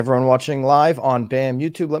Everyone watching live on BAM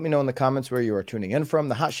YouTube, let me know in the comments where you are tuning in from.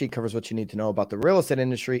 The Hot Sheet covers what you need to know about the real estate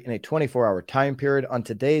industry in a 24-hour time period. On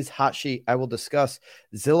today's Hot Sheet, I will discuss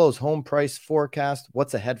Zillow's home price forecast,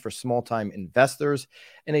 what's ahead for small-time investors,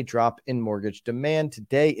 and a drop in mortgage demand.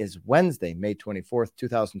 Today is Wednesday, May 24th,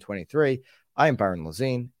 2023. I am Byron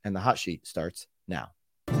Lazine, and the Hot Sheet starts now.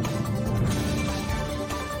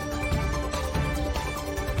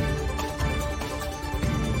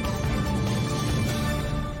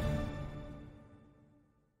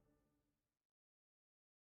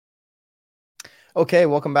 Okay,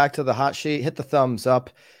 welcome back to the Hot Sheet. Hit the thumbs up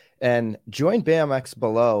and join BAMX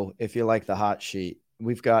below if you like the Hot Sheet.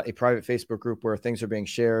 We've got a private Facebook group where things are being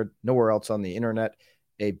shared nowhere else on the internet.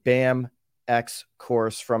 A BAMX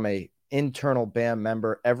course from a internal BAM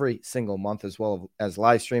member every single month, as well as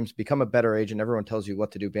live streams. Become a better agent. Everyone tells you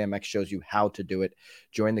what to do. BAMX shows you how to do it.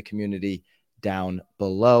 Join the community down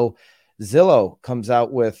below. Zillow comes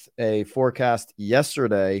out with a forecast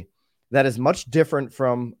yesterday that is much different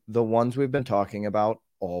from the ones we've been talking about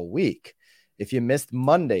all week. If you missed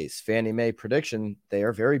Monday's Fannie Mae prediction, they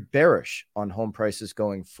are very bearish on home prices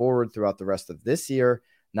going forward throughout the rest of this year.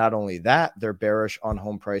 Not only that, they're bearish on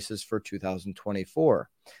home prices for 2024.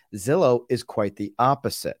 Zillow is quite the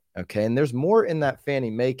opposite, okay? And there's more in that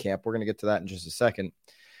Fannie Mae camp, we're going to get to that in just a second,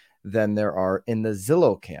 than there are in the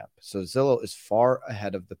Zillow camp. So Zillow is far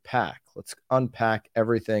ahead of the pack. Let's unpack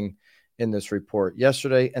everything in this report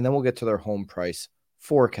yesterday, and then we'll get to their home price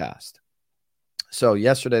forecast. So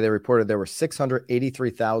yesterday they reported there were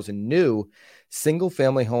 683,000 new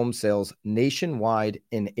single-family home sales nationwide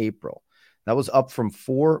in April. That was up from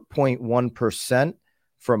 4.1%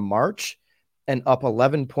 from March and up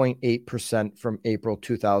 11.8% from April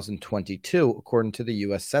 2022, according to the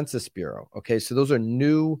U.S. Census Bureau. Okay, so those are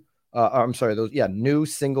new, new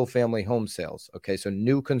single-family home sales. Okay, so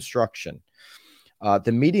new construction.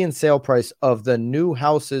 The median sale price of the new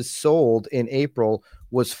houses sold in April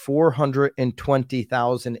was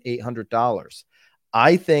 $420,800.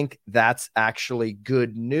 I think that's actually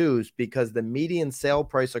good news because the median sale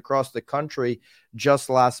price across the country just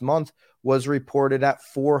last month was reported at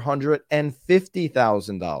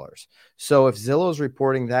 $450,000. So if Zillow's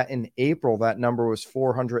reporting that in April, that number was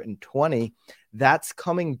 420, that's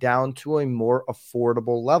coming down to a more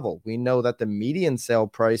affordable level. We know that the median sale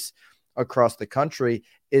price across the country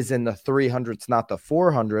is in the 300s, not the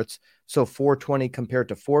 400s. So 420 compared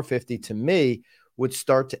to 450 to me would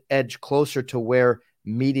start to edge closer to where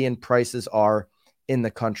median prices are in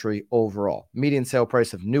the country overall. Median sale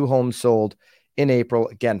price of new homes sold in April,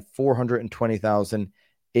 again,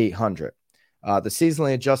 420,800. The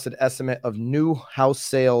seasonally adjusted estimate of new house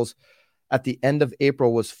sales at the end of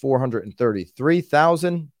April was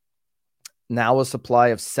 433,000. Now a supply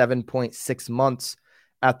of 7.6 months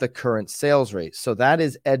at the current sales rate. So that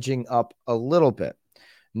is edging up a little bit.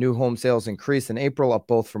 New home sales increased in April, up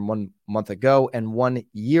both from 1 month ago and 1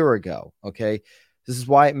 year ago. Okay. This is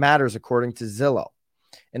why it matters, according to Zillow.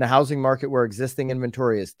 In a housing market where existing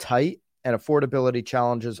inventory is tight and affordability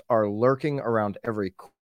challenges are lurking around every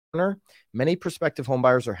corner, many prospective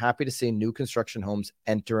homebuyers are happy to see new construction homes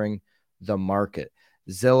entering the market.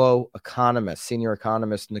 Zillow economist, senior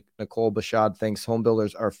economist Nicole Bashad thinks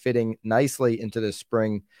homebuilders are fitting nicely into the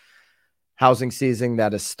spring housing season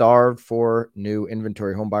that is starved for new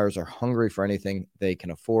inventory. Homebuyers are hungry for anything they can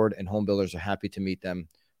afford, and homebuilders are happy to meet them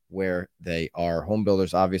where they are.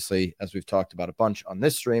 Homebuilders, obviously, as we've talked about a bunch on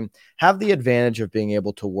this stream, have the advantage of being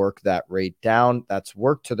able to work that rate down. That's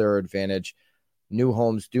worked to their advantage. New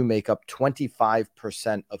homes do make up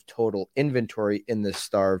 25% of total inventory in this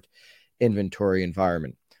starved inventory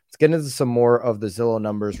environment. Let's get into some more of the Zillow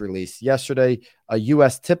numbers released yesterday. A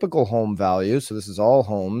U.S. typical home value, so this is all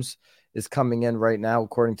homes, is coming in right now,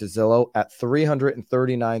 according to Zillow, at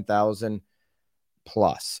 $339,000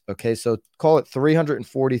 plus. Okay, so call it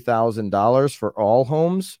 $340,000 for all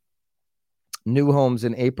homes. New homes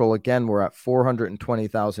in April, again, were at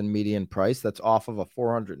 $420,000 median price. That's off of a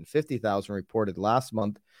 $450,000 reported last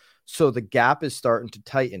month. So the gap is starting to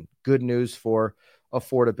tighten. Good news for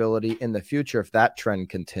affordability in the future if that trend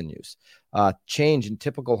continues. Change in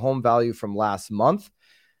typical home value from last month.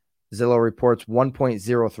 Zillow reports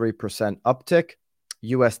 1.03% uptick.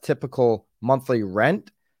 U.S. typical monthly rent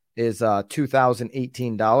is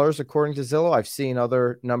 $2,018 according to Zillow. I've seen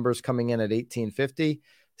other numbers coming in at $1,850,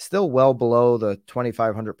 still well below the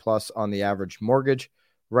 $2,500 plus on the average mortgage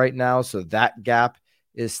right now. So that gap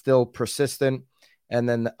is still persistent. And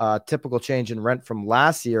then typical change in rent from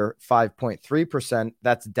last year, 5.3%.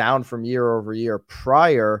 That's down from year over year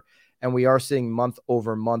prior. And we are seeing month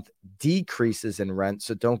over month decreases in rent.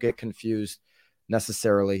 So don't get confused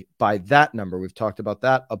necessarily by that number. We've talked about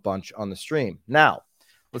that a bunch on the stream. Now,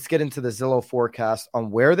 let's get into the Zillow forecast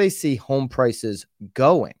on where they see home prices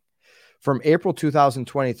going. From April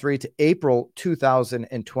 2023 to April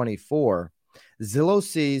 2024, Zillow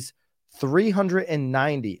sees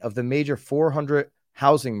 390 of the major 400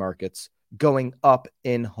 housing markets going up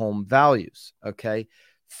in home values. Okay.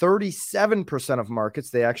 37% of markets,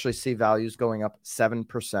 they actually see values going up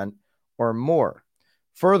 7% or more.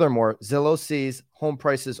 Furthermore, Zillow sees home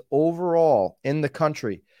prices overall in the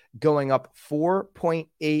country going up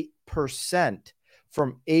 4.8%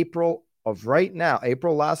 from April of right now,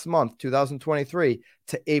 April last month, 2023,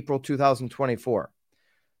 to April 2024.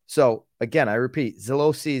 So again, I repeat,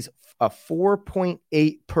 Zillow sees a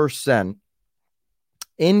 4.8%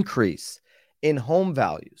 increase in home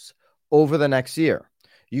values over the next year.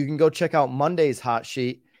 You can go check out Monday's hot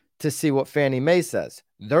sheet to see what Fannie Mae says.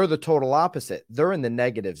 They're the total opposite. They're in the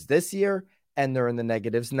negatives this year, and they're in the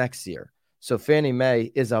negatives next year. So Fannie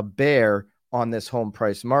Mae is a bear on this home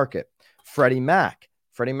price market. Freddie Mac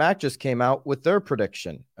just came out with their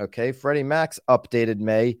prediction. Okay, Freddie Mac's updated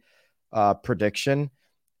May prediction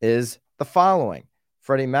is the following.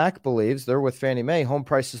 Freddie Mac believes, they're with Fannie Mae, home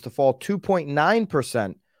prices to fall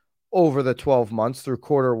 2.9% over the 12 months through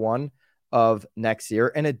quarter one of next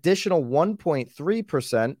year, an additional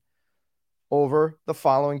 1.3% over the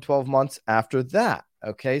following 12 months after that.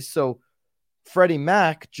 Okay, so Freddie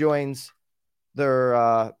Mac joins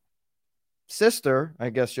their sister, I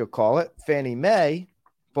guess you'll call it, Fannie Mae,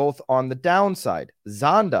 both on the downside.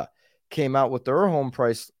 Zonda came out with their home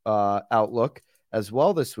price outlook as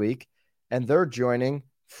well this week, and they're joining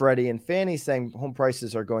Freddie and Fannie, saying home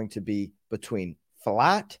prices are going to be between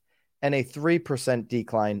flat and a 3%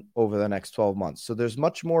 decline over the next 12 months. So there's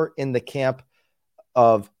much more in the camp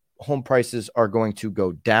of home prices are going to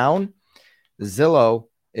go down. Zillow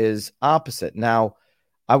is opposite. Now,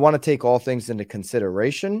 I want to take all things into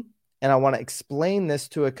consideration, and I want to explain this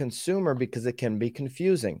to a consumer because it can be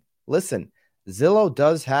confusing. Listen, Zillow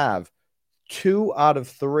does have 2 out of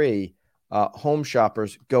 3 home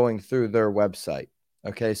shoppers going through their website.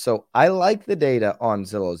 Okay, so I like the data on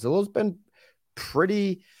Zillow. Zillow's been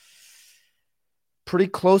pretty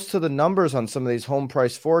close to the numbers on some of these home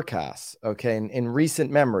price forecasts, okay, in recent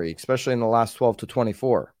memory, especially in the last 12 to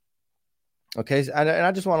 24. Okay, and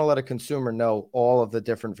I just want to let a consumer know all of the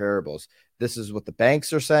different variables. This is what the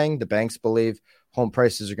banks are saying. The banks believe home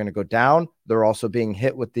prices are going to go down. They're also being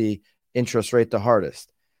hit with the interest rate the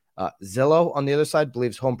hardest. Zillow, on the other side,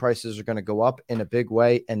 believes home prices are going to go up in a big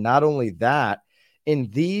way. And not only that,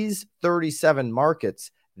 in these 37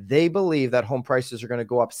 markets, they believe that home prices are going to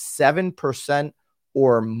go up 7%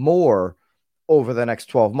 or more over the next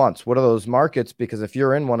 12 months. What are those markets? Because if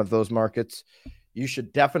you're in one of those markets, you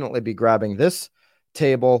should definitely be grabbing this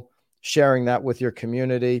table, sharing that with your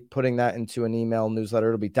community, putting that into an email newsletter.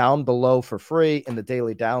 It'll be down below for free in the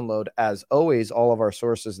daily download. As always, all of our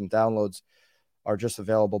sources and downloads are just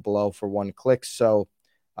available below for one click. So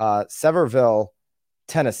Severville,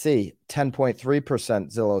 Tennessee,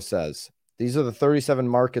 10.3%, Zillow says. These are the 37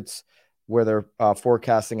 markets where they're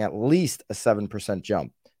forecasting at least a 7%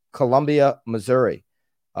 jump. Columbia, Missouri,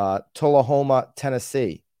 Tullahoma,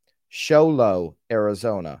 Tennessee, Show Low,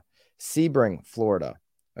 Arizona, Sebring, Florida.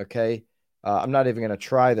 Okay. I'm not even going to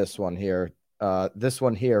try this one here. This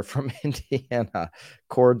one here from Indiana,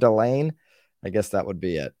 Coeur d'Alene. I guess that would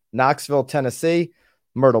be it. Knoxville, Tennessee,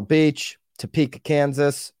 Myrtle Beach, Topeka,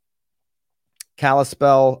 Kansas,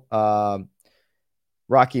 Kalispell,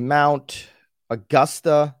 Rocky Mount,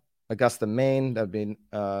 Augusta, Maine. That'd be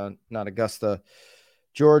not Augusta,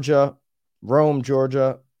 Georgia, Rome,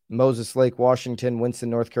 Georgia, Moses Lake, Washington, Winston,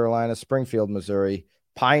 North Carolina, Springfield, Missouri,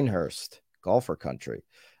 Pinehurst, golfer country,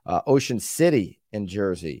 Ocean City in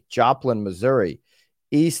Jersey, Joplin, Missouri,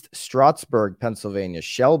 East Stroudsburg, Pennsylvania,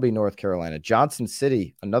 Shelby, North Carolina, Johnson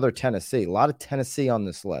City, another Tennessee. A lot of Tennessee on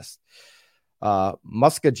this list.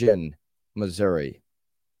 Muskegon, Missouri,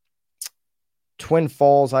 Twin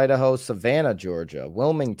Falls, Idaho, Savannah, Georgia,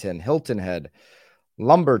 Wilmington, Hilton Head,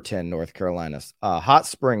 Lumberton, North Carolina, Hot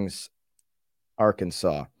Springs,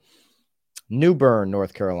 Arkansas, New Bern,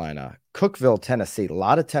 North Carolina, Cookeville, Tennessee, a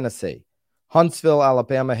lot of Tennessee, Huntsville,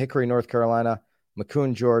 Alabama, Hickory, North Carolina,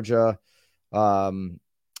 Macomb, Georgia,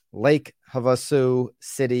 Lake Havasu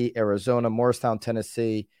City, Arizona, Morristown,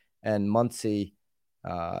 Tennessee, and Muncie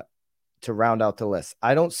to round out the list.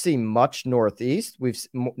 I don't see much Northeast.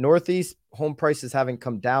 Northeast home prices haven't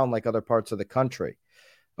come down like other parts of the country.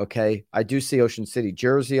 Okay. I do see Ocean City,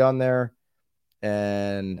 Jersey on there.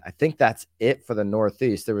 And I think that's it for the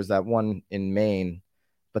Northeast. There was that one in Maine,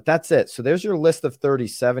 But that's it. So there's your list of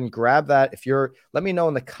 37. Grab that. Let me know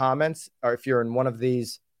in the comments, or if you're in one of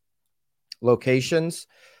these locations,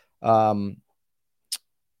 and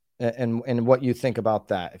what you think about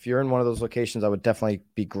that. If you're in one of those locations, I would definitely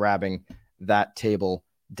be grabbing that table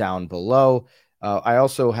down below. I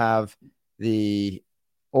also have the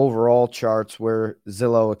overall charts where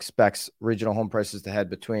Zillow expects regional home prices to head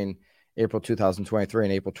between April 2023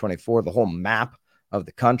 and April 24. The whole map of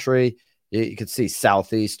the country. You can see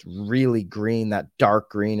Southeast really green. That dark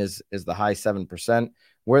green is the high 7%.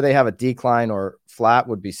 Where they have a decline or flat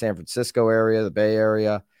would be San Francisco area, the Bay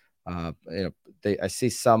Area. I see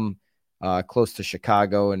some close to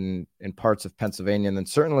Chicago and in parts of Pennsylvania, and then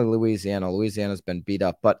certainly Louisiana. Louisiana's been beat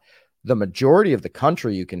up, but the majority of the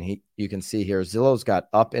country you can see here, Zillow's got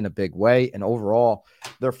up in a big way, and overall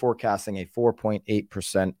they're forecasting a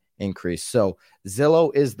 4.8% increase. So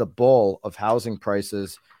Zillow is the bull of housing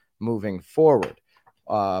prices moving forward.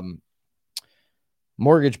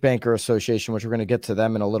 Mortgage Banker Association, which we're going to get to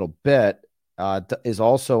them in a little bit, is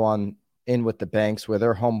also in with the banks, where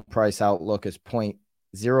their home price outlook is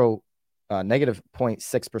negative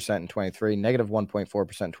 0.6% in 23, negative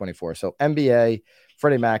 1.4% in 24. So MBA,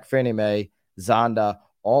 Freddie Mac, Fannie Mae, Zonda,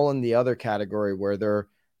 all in the other category where they're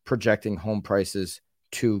projecting home prices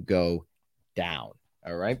to go down.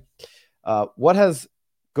 All right. What has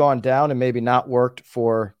gone down and maybe not worked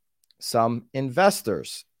for some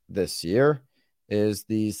investors this year is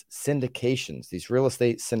these syndications, these real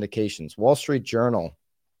estate syndications. Wall Street Journal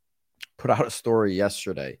put out a story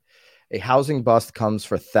yesterday. A housing bust comes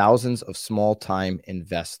for thousands of small-time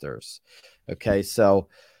investors. Okay, so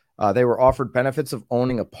they were offered benefits of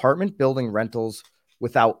owning apartment building rentals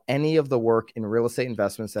without any of the work in real estate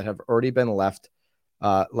investments that have already been left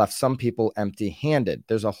some people empty-handed.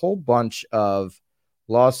 There's a whole bunch of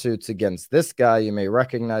lawsuits against this guy. You may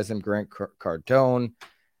recognize him, Grant Cardone,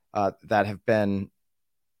 that have been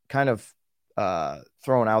kind of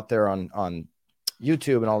thrown out there on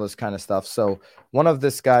YouTube and all this kind of stuff. So one of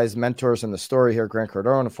this guy's mentors in the story here, Grant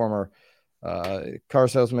Cardone, a former car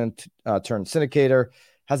salesman turned syndicator,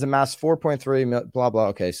 has amassed 4.3 million, blah, blah.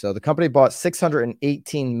 Okay, so the company bought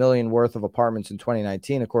 618 million worth of apartments in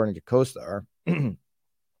 2019, according to CoStar. In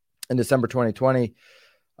December 2020.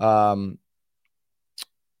 Yeah,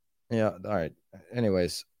 all right.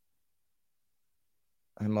 Anyways,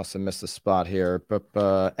 I must have missed a spot here.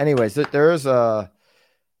 But anyways, there is a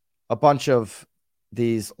bunch of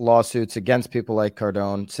these lawsuits against people like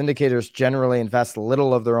Cardone. Syndicators generally invest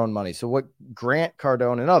little of their own money. So what Grant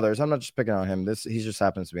Cardone and others, I'm not just picking on him, he just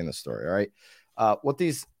happens to be in the story, all right? What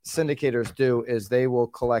these syndicators do is they will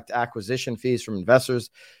collect acquisition fees from investors,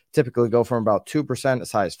 typically go from about 2%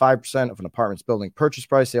 as high as 5% of an apartment's building purchase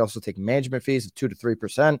price. They also take management fees of 2 to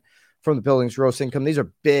 3% from the building's gross income. These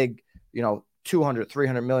are big, $200,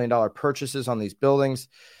 $300 million purchases on these buildings.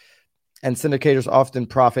 And syndicators often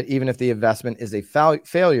profit even if the investment is a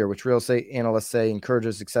failure, which real estate analysts say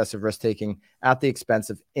encourages excessive risk-taking at the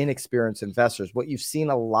expense of inexperienced investors. What you've seen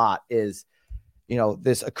a lot is,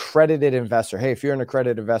 this accredited investor. Hey, if you're an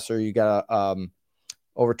accredited investor, you got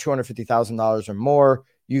over $250,000 or more,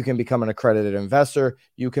 you can become an accredited investor.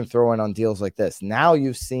 You can throw in on deals like this. Now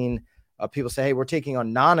you've seen people say, hey, we're taking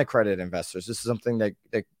on non-accredited investors. This is something that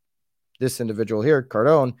this individual here,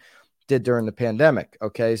 Cardone, did during the pandemic.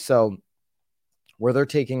 Okay, so where they're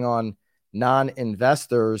taking on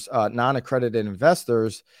non-investors, non-accredited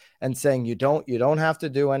investors, and saying you don't have to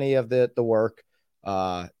do any of the work.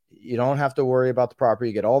 You don't have to worry about the property.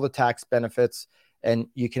 You get all the tax benefits, and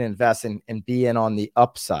you can invest and be in on the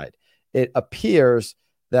upside. It appears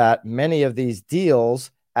that many of these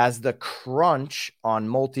deals, as the crunch on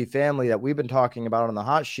multifamily that we've been talking about on the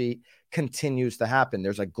hot sheet continues to happen.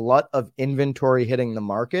 There's a glut of inventory hitting the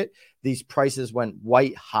market. These prices went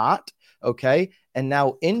white hot. Okay. And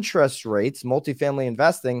now interest rates, multifamily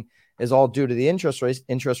investing is all due to the interest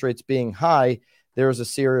rates being high. There's a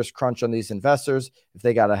serious crunch on these investors. If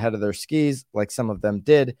they got ahead of their skis, like some of them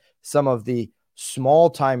did, some of the small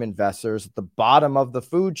time investors at the bottom of the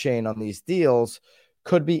food chain on these deals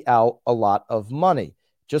could be out a lot of money.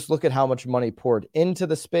 Just look at how much money poured into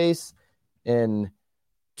the space in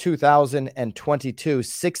 2022,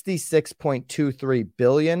 $66.23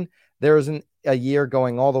 billion. There isn't a year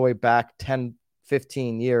going all the way back 10,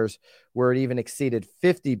 15 years where it even exceeded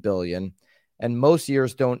 50 billion. And most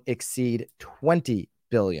years don't exceed 20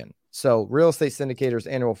 billion. So real estate syndicators'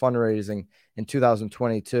 annual fundraising in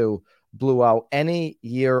 2022 blew out any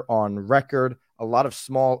year on record. A lot of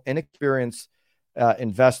small, inexperienced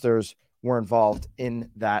investors were involved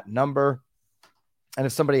in that number. And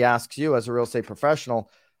if somebody asks you as a real estate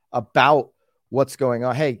professional about what's going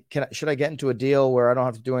on. Hey, should I get into a deal where I don't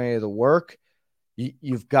have to do any of the work?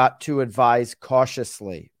 You've got to advise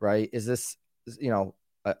cautiously, right? Is this,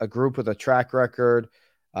 a group with a track record?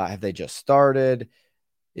 Have they just started?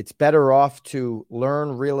 It's better off to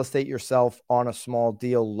learn real estate yourself on a small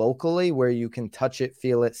deal locally where you can touch it,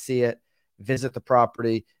 feel it, see it, visit the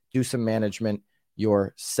property, do some management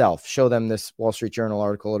yourself. Show them this Wall Street Journal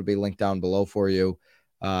article. It'll be linked down below for you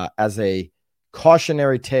as a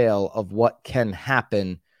cautionary tale of what can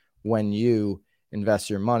happen when you invest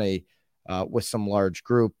your money with some large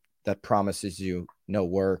group that promises you no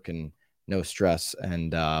work and no stress,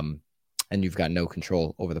 and you've got no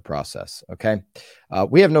control over the process. Okay.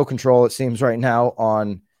 We have no control, it seems right now,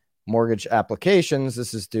 on mortgage applications.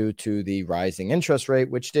 This is due to the rising interest rate,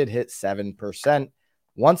 which did hit 7%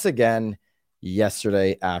 once again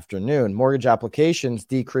yesterday afternoon. Mortgage applications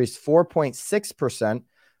decreased 4.6%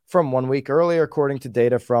 from 1 week earlier, according to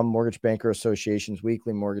data from Mortgage Banker Association's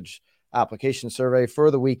weekly mortgage application survey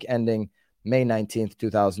for the week ending May 19th,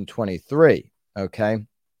 2023. Okay.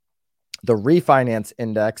 The refinance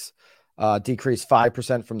index decreased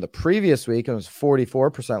 5% from the previous week and was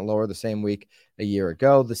 44% lower the same week a year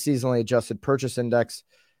ago. The seasonally adjusted purchase index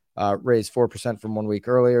raised 4% from 1 week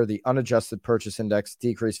earlier. The unadjusted purchase index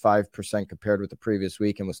decreased 5% compared with the previous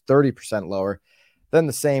week and was 30% lower than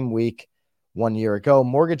the same week 1 year ago.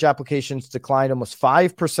 Mortgage applications declined almost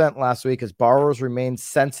 5% last week as borrowers remained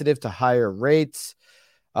sensitive to higher rates.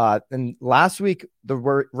 And last week, the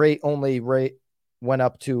rate went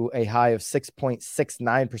up to a high of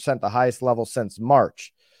 6.69%, the highest level since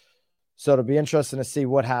March. So it'll be interesting to see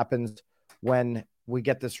what happens when we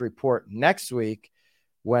get this report next week,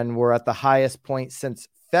 when we're at the highest point since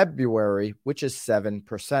February, which is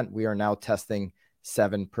 7%. We are now testing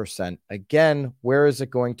 7% again. Where is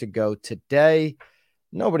it going to go today?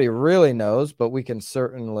 Nobody really knows, but we can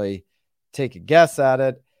certainly take a guess at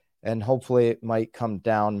it. And hopefully it might come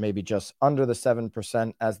down maybe just under the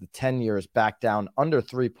 7% as the 10-year is back down under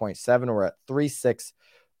 3.7. We're at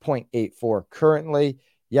 36.84 currently.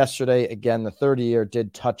 Yesterday, again, the 30-year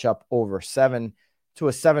did touch up over 7 to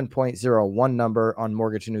a 7.01 number on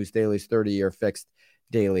Mortgage News Daily's 30-year fixed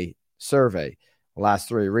daily survey. The last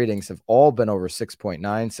three readings have all been over 6.9,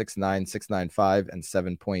 6.9, 6.95, and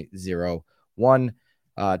 7.01.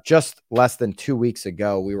 Just less than 2 weeks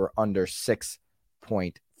ago, we were under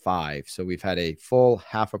 6.5. So we've had a full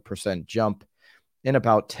 0.5% jump in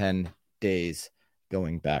about 10 days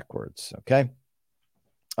going backwards. Okay.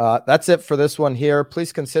 That's it for this one here.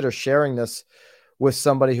 Please consider sharing this with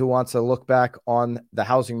somebody who wants to look back on the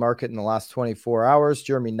housing market in the last 24 hours.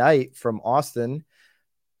 Jeremy Knight from Austin.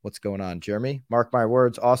 What's going on, Jeremy? Mark my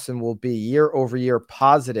words, Austin will be year over year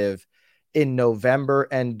positive in November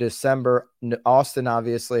and December. Austin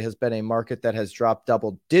obviously has been a market that has dropped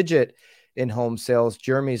double digit in home sales.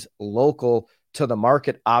 Jeremy's local to the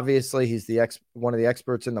market. Obviously, he's one of the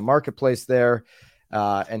experts in the marketplace there.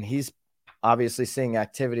 And he's obviously seeing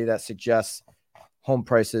activity that suggests home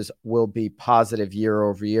prices will be positive year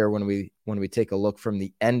over year when we take a look from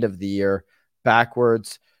the end of the year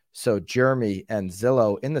backwards. So Jeremy and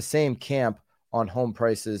Zillow in the same camp on home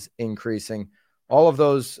prices increasing. All of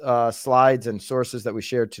those slides and sources that we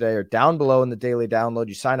shared today are down below in the daily download.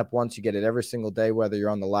 You sign up once, you get it every single day, whether you're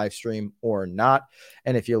on the live stream or not.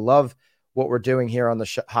 And if you love what we're doing here on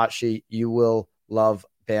the hot sheet, you will love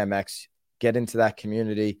BAMX. Get into that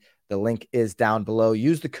community. The link is down below.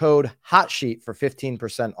 Use the code HOTSHEET for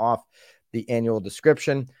 15% off the annual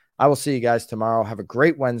description. I will see you guys tomorrow. Have a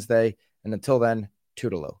great Wednesday. And until then,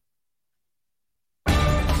 toodaloo.